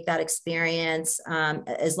will take that experience,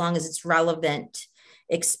 as long as it's relevant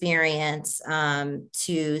experience,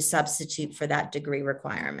 to substitute for that degree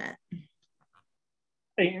requirement.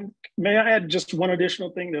 And may I add just one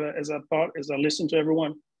additional thing that as I listened to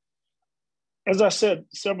everyone, as I said,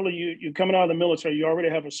 several of you coming out of the military, you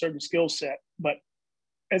already have a certain skill set, but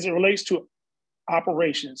as it relates to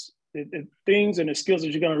operations, the things and the skills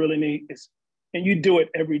that you're going to really need is, and you do it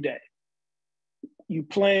every day. You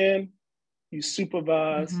plan, you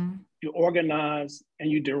supervise, you organize, and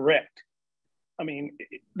you direct. I mean,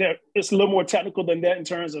 it's a little more technical than that in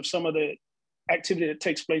terms of some of the activity that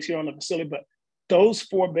takes place here on the facility, but those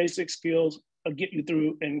 4 basic skills will get you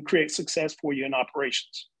through and create success for you in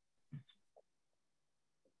operations.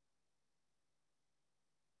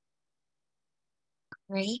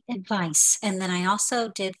 Great advice. And then I also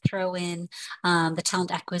did throw in the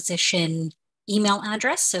talent acquisition email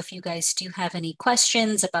address. So if you guys do have any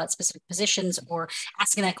questions about specific positions, or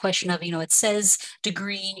asking that question of, it says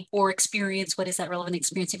degree or experience, what is that relevant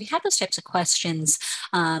experience? If you have those types of questions,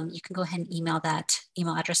 you can go ahead and email that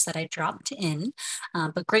email address that I dropped in.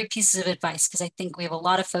 But great pieces of advice, because I think we have a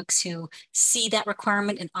lot of folks who see that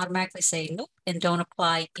requirement and automatically say nope and don't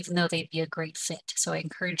apply, even though they'd be a great fit. So I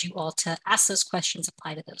encourage you all to ask those questions,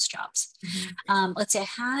 apply to those jobs. Let's see, I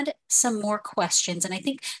had some more questions, and I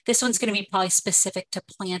think this one's going to be probably specific to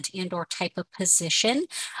plant and or type of position.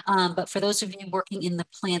 But for those of you working in the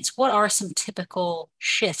plants, what are some typical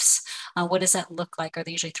shifts? What does that look like? Are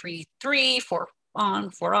they usually 3-3, 4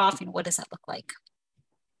 on, 4 off? What does that look like?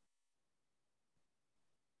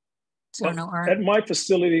 So, at my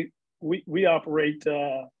facility, we operate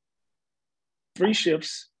 3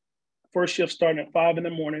 shifts. First shift starting at 5 in the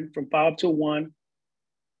morning, from 5 to 1.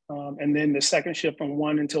 And then the second shift from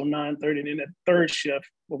 1 until 9:30. And then the third shift,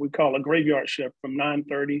 what we call a graveyard shift, from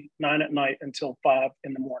 9:30, 9 at night until 5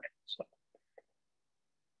 in the morning. So.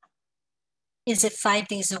 Is it 5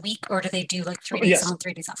 days a week, or do they do like 3 days on,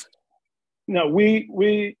 3 days off? No,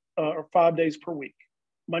 we are 5 days per week,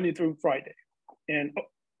 Monday through Friday. And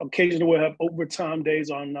occasionally we'll have overtime days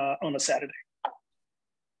on a Saturday.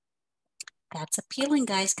 That's appealing,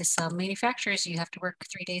 guys, because some manufacturers, you have to work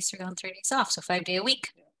 3 days 3 on, 3 days off. So 5 day a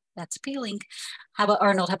week. That's appealing. How about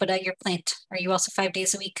Arnold? How about at your plant? Are you also 5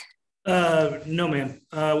 days a week? No, ma'am.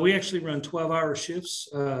 We actually run 12-hour shifts,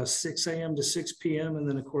 6 a.m. to 6 p.m. and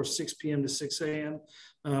then, of course, 6 p.m. to 6 a.m.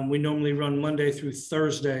 We normally run Monday through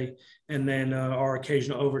Thursday, and then our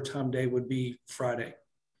occasional overtime day would be Friday.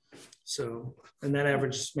 So, and that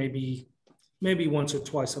averages maybe once or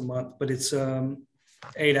twice a month, but it's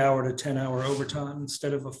 8-hour to 10-hour overtime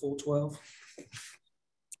instead of a full 12.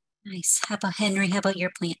 Nice. How about Henry? How about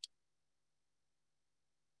your plant?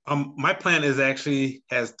 My plant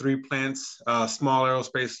has 3 plants, small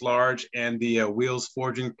aerospace, large, and the wheels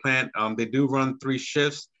forging plant. They do run 3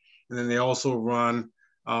 shifts, and then they also run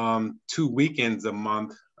 2 weekends a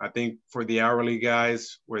month, I think, for the hourly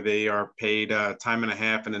guys, where they are paid time and a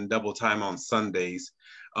half and then double time on Sundays.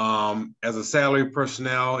 As a salary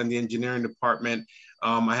personnel in the engineering department,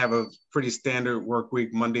 I have a pretty standard work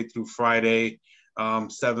week, Monday through Friday,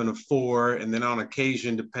 7 to 4. And then on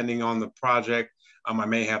occasion, depending on the project, I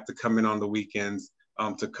may have to come in on the weekends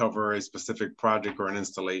to cover a specific project or an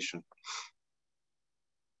installation.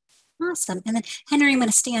 Awesome. And then Henry, I'm going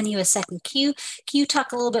to stay on you a second. Can you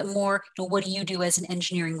talk a little bit more? What do you do as an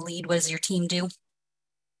engineering lead? What does your team do?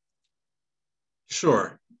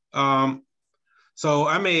 Sure. So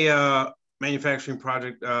I'm a manufacturing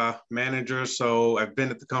project manager. So I've been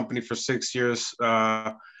at the company for 6 years.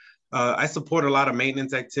 I support a lot of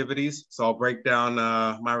maintenance activities. So I'll break down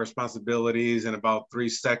my responsibilities in about 3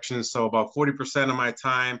 sections. So about 40% of my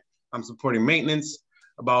time, I'm supporting maintenance.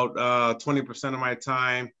 About 20% of my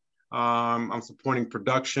time, I'm supporting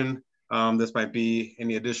production. This might be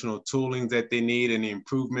any additional tooling that they need, any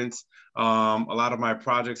improvements. A lot of my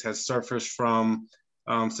projects has surfaced from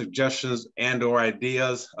suggestions and or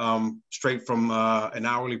ideas straight from an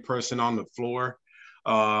hourly person on the floor.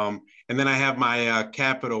 And then I have my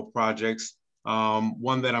capital projects,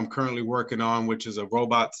 one that I'm currently working on, which is a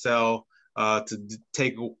robot cell to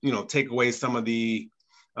take away some of the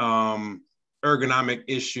ergonomic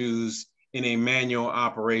issues in a manual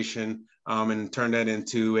operation and turn that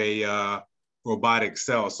into a robotic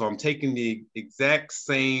cell. So I'm taking the exact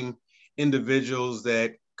same individuals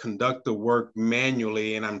that conduct the work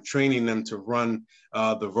manually, and I'm training them to run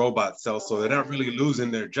the robot cell. So they're not really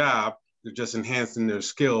losing their job. They're just enhancing their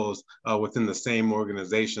skills within the same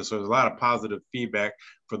organization. So there's a lot of positive feedback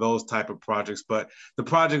for those type of projects, but the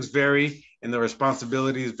projects vary and the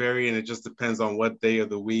responsibilities vary, and it just depends on what day of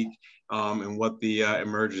the week and what the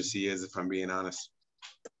emergency is, if I'm being honest.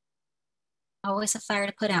 Always a fire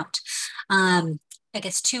to put out. I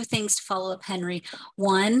guess 2 things to follow up, Henry.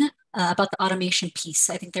 One, about the automation piece.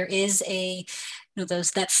 I think there is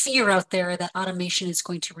that fear out there that automation is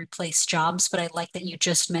going to replace jobs, but I like that you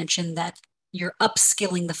just mentioned that you're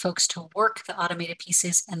upskilling the folks to work the automated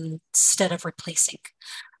pieces instead of replacing.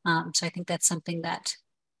 So I think that's something that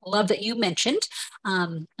I love that you mentioned.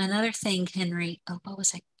 Another thing, Henry, what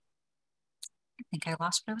was I think I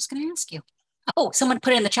lost what I was going to ask you. Oh, someone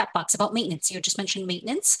put it in the chat box about maintenance. You just mentioned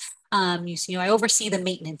maintenance. I oversee the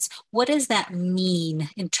maintenance. What does that mean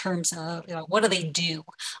in terms of what do they do,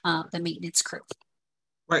 the maintenance crew?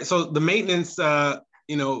 Right. So the maintenance,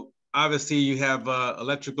 obviously you have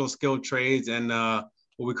electrical skilled trades and what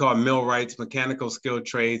we call millwrights, mechanical skilled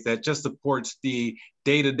trades that just supports the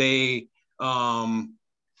day-to-day,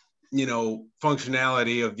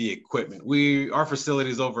 functionality of the equipment. Our facility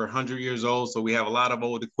is over 100 years old, so we have a lot of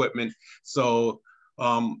old equipment. So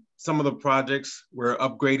some of the projects, we're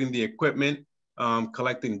upgrading the equipment,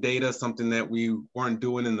 collecting data, something that we weren't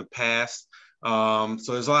doing in the past. So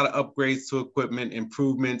there's a lot of upgrades to equipment,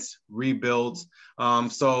 improvements, rebuilds.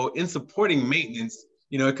 So in supporting maintenance,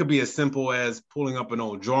 it could be as simple as pulling up an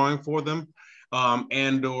old drawing for them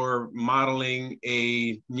and or modeling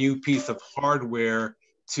a new piece of hardware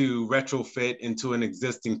to retrofit into an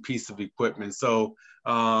existing piece of equipment. So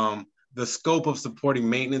the scope of supporting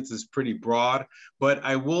maintenance is pretty broad, but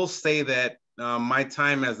I will say that my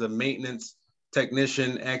time as a maintenance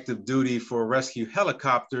technician, active duty for rescue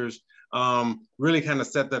helicopters, really kind of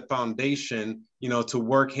set that foundation, to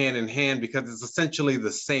work hand in hand because it's essentially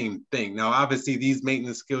the same thing. Now, obviously these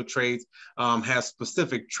maintenance skill trades have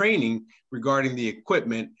specific training regarding the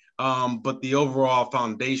equipment, but the overall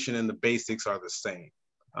foundation and the basics are the same.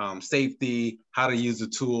 Safety, how to use the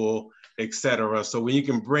tool, etc. So when you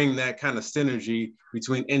can bring that kind of synergy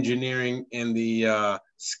between engineering and the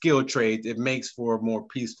skill trades, it makes for a more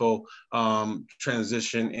peaceful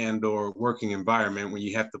transition and or working environment when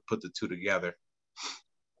you have to put the 2 together.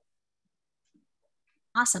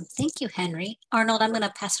 Awesome. Thank you, Henry. Arnold, I'm going to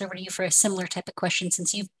pass it over to you for a similar type of question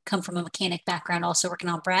since you've come from a mechanic background, also working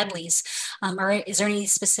on Bradley's. Is there any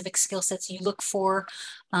specific skill sets you look for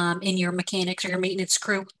in your mechanics or your maintenance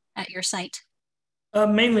crew at your site?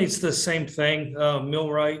 Mainly it's the same thing,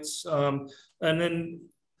 millwrights, and then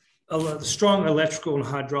a strong electrical and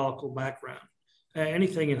hydraulical background.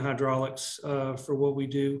 Anything in hydraulics for what we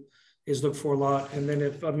do is look for a lot. And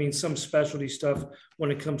then some specialty stuff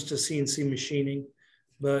when it comes to CNC machining.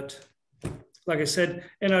 But like I said,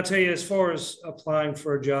 and I'll tell you, as far as applying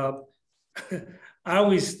for a job,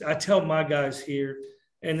 I tell my guys here,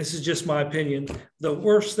 and this is just my opinion, the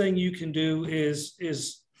worst thing you can do is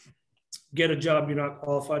get a job you're not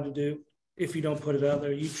qualified to do. If you don't put it out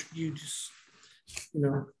there, you just,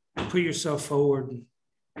 put yourself forward and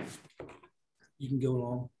you can go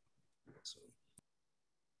along. So.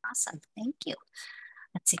 Awesome. Thank you.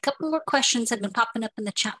 Let's see, a couple more questions have been popping up in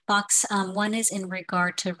the chat box. One is in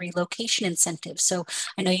regard to relocation incentives. So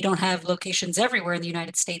I know you don't have locations everywhere in the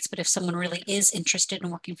United States, but if someone really is interested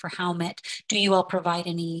in working for Howmet, do you all provide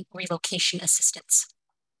any relocation assistance?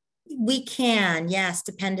 We can, yes,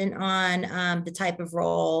 dependent on the type of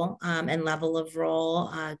role and level of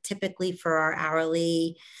role. Typically for our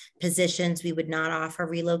hourly positions, we would not offer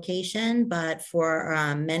relocation, but for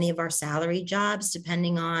many of our salary jobs,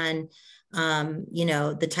 depending on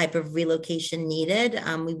the type of relocation needed,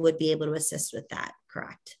 we would be able to assist with that,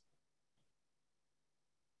 correct?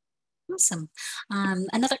 Awesome.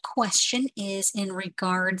 Another question is in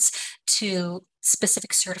regards to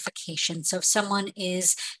specific certification. So if someone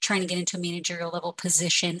is trying to get into a managerial level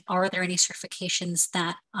position, are there any certifications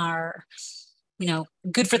that are,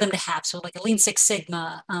 good for them to have? So like a Lean Six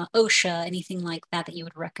Sigma, OSHA, anything like that that you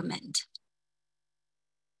would recommend?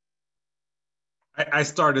 I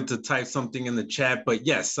started to type something in the chat, but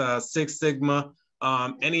yes, Six Sigma,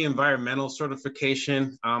 any environmental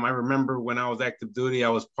certification. I remember when I was active duty, I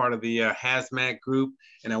was part of the hazmat group,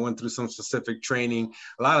 and I went through some specific training.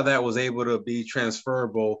 A lot of that was able to be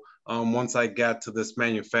transferable once I got to this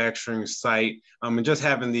manufacturing site, and just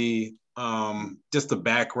having the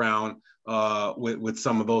background with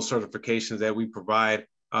some of those certifications that we provide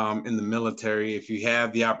in the military. If you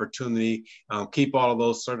have the opportunity, keep all of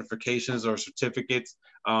those certifications or certificates,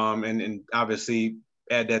 and obviously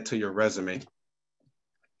add that to your resume.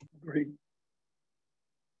 Great.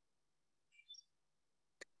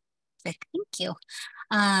 Thank you.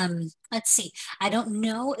 Let's see. I don't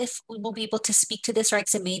know if we will be able to speak to this, right?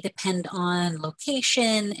 Because it may depend on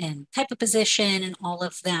location and type of position and all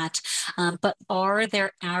of that. But are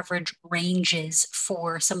there average ranges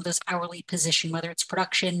for some of those hourly positions, whether it's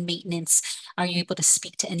production, maintenance? Are you able to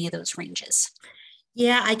speak to any of those ranges?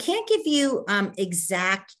 Yeah, I can't give you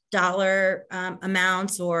exact dollar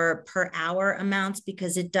amounts or per hour amounts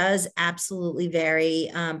because it does absolutely vary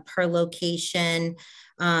per location,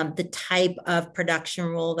 the type of production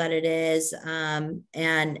role that it is,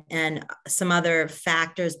 and some other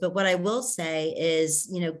factors. But what I will say is,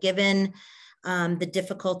 given the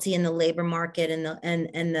difficulty in the labor market and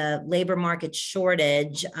the labor market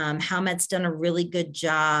shortage, Howmet's done a really good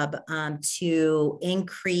job to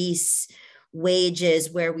increase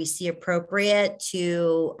wages where we see appropriate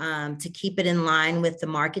to keep it in line with the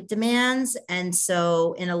market demands. And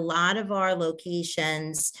so in a lot of our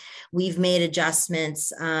locations, we've made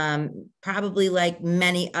adjustments, probably like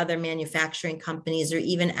many other manufacturing companies or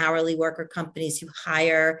even hourly worker companies who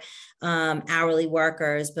hire hourly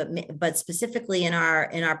workers, but specifically in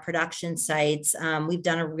our production sites, we've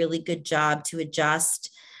done a really good job to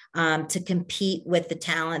adjust to compete with the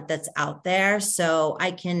talent that's out there. So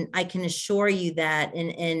I can assure you that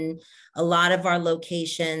in a lot of our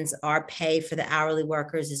locations, our pay for the hourly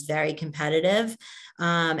workers is very competitive.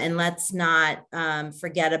 And let's not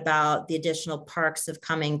forget about the additional perks of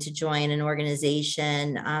coming to join an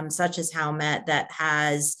organization such as Howmet that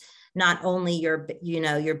has not only your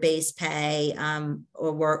base pay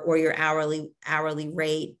or your hourly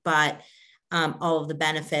rate, but all of the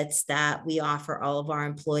benefits that we offer all of our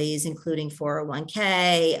employees, including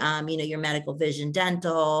 401k, your medical, vision,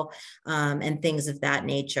 dental, and things of that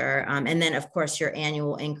nature. And then, of course, your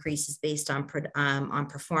annual increases based on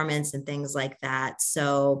performance and things like that.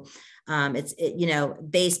 So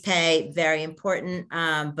base pay, very important,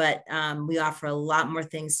 but we offer a lot more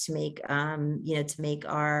things to make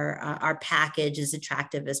our package as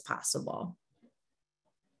attractive as possible.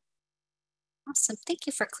 Awesome. Thank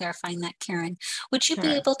you for clarifying that, Karen. Would you Sure.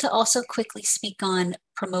 be able to also quickly speak on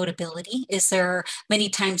promotability? Is there many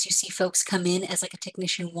times you see folks come in as like a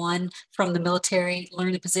technician one from the military,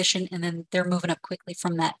 learn a position, and then they're moving up quickly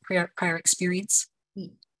from that prior experience?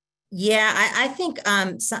 Yeah, I think,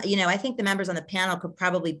 I think the members on the panel could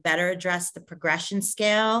probably better address the progression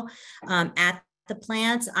scale at the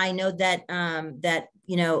plants. I know that,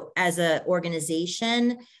 as an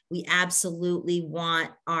organization, we absolutely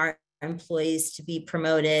want our employees to be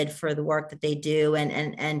promoted for the work that they do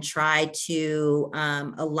and try to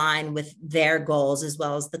align with their goals as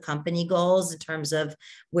well as the company goals in terms of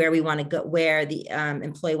where we want to go, where the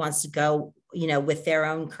employee wants to go, with their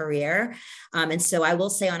own career. And so I will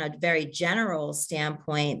say on a very general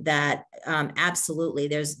standpoint that absolutely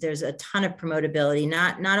there's a ton of promotability,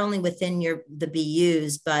 not only within the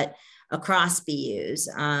BUs, but across BUs.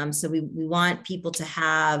 So we want people to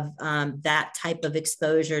have that type of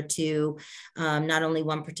exposure to not only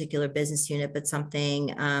one particular business unit, but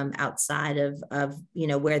something outside of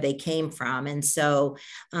where they came from. And so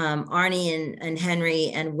Arnie and Henry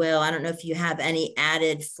and Will, I don't know if you have any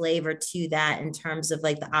added flavor to that in terms of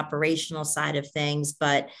like the operational side of things,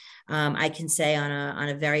 but I can say on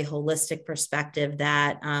a very holistic perspective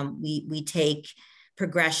that we take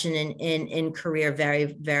progression in career very,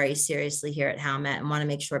 very seriously here at Howmet and want to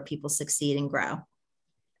make sure people succeed and grow.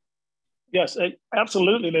 Yes,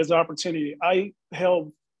 absolutely. There's opportunity. I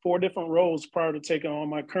held 4 different roles prior to taking on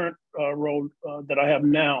my current role that I have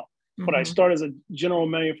now. Mm-hmm. But I started as a general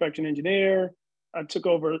manufacturing engineer. I took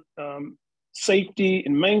over safety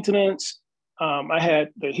and maintenance. I had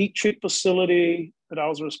the heat treat facility that I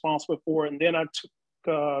was responsible for. And then I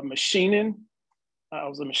took machining. I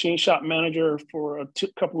was a machine shop manager for a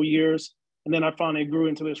couple of years, and then I finally grew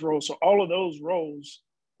into this role. So all of those roles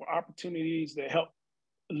were opportunities that helped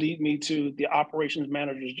lead me to the operations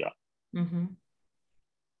manager's job. Mm-hmm.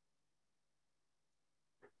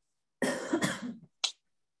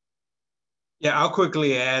 Yeah, I'll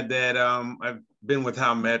quickly add that I've been with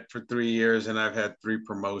Howmet for 3 years and I've had 3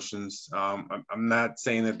 promotions. I'm not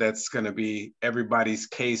saying that that's going to be everybody's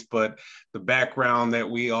case, but the background that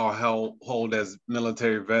we all hold as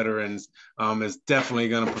military veterans is definitely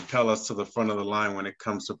going to propel us to the front of the line when it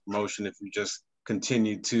comes to promotion if you just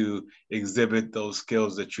continue to exhibit those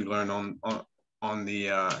skills that you learn in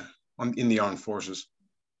the armed forces.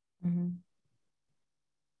 Mm-hmm.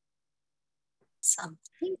 Awesome.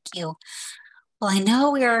 Thank you. Well, I know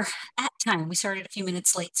we are at time. We started a few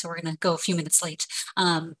minutes late, so we're going to go a few minutes late.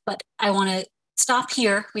 But I want to stop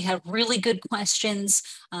here. We have really good questions.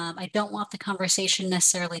 I don't want the conversation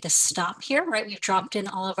necessarily to stop here, right? We've dropped in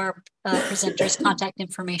all of our presenters' contact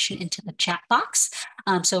information into the chat box.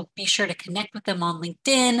 So be sure to connect with them on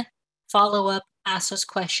LinkedIn, follow up, ask those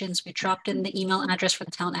questions. We dropped in the email address for the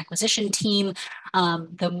talent acquisition team.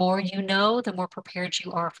 The more you know, the more prepared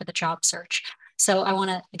you are for the job search. So I want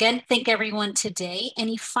to, again, thank everyone today.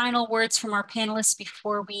 Any final words from our panelists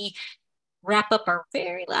before we wrap up our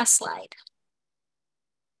very last slide?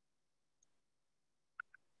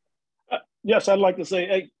 Yes, I'd like to say,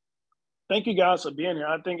 hey, thank you guys for being here.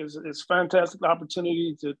 I think it's a fantastic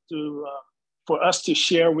opportunity for us to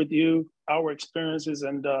share with you our experiences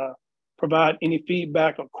and provide any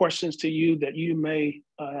feedback or questions to you that you may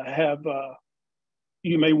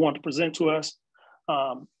want to present to us.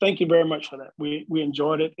 Thank you very much for that. We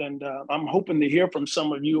enjoyed it, and I'm hoping to hear from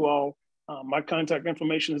some of you all. My contact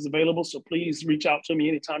information is available, so please reach out to me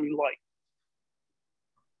anytime you like.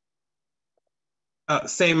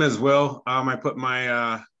 Same as well. I put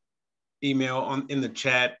my email in the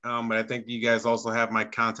chat, but I think you guys also have my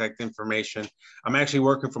contact information. I'm actually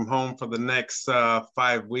working from home for the next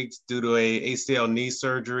 5 weeks due to a ACL knee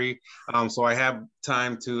surgery. So I have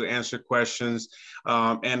time to answer questions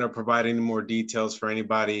and or provide any more details for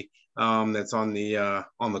anybody that's on the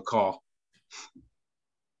call.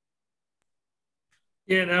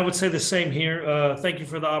 Yeah, and I would say the same here. Thank you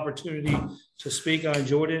for the opportunity to speak. I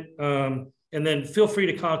enjoyed it. And then feel free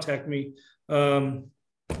to contact me.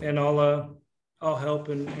 And I'll help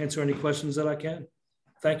and answer any questions that I can.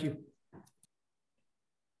 Thank you.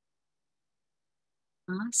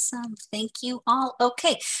 Awesome. Thank you all.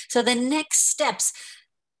 Okay, so the next steps.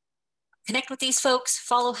 Connect with these folks,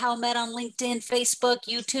 follow Howmet on LinkedIn, Facebook,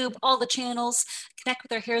 YouTube, all the channels. Connect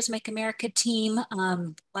with our Heroes Make America team.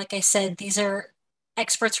 Like I said, these are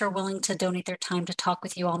experts who are willing to donate their time to talk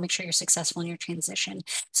with you all, make sure you're successful in your transition.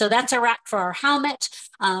 So that's a wrap for our Howmet.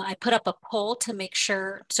 I put up a poll to make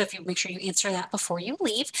sure, so if you make sure you answer that before you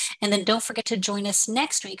leave. And then don't forget to join us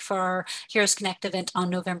next week for our Heroes Connect event on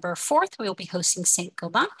November 4th. We will be hosting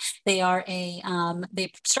Saint-Gobain. They are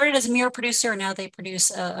they started as a mirror producer, and now they produce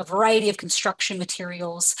a variety of construction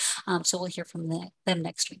materials. So we'll hear from them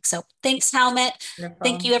next week. So thanks, Howmet. No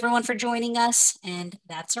Thank you everyone for joining us. And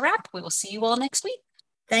that's a wrap. We will see you all next week.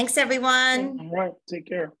 Thanks, everyone. All right. Take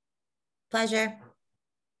care. Pleasure.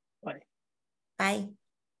 Bye. Bye.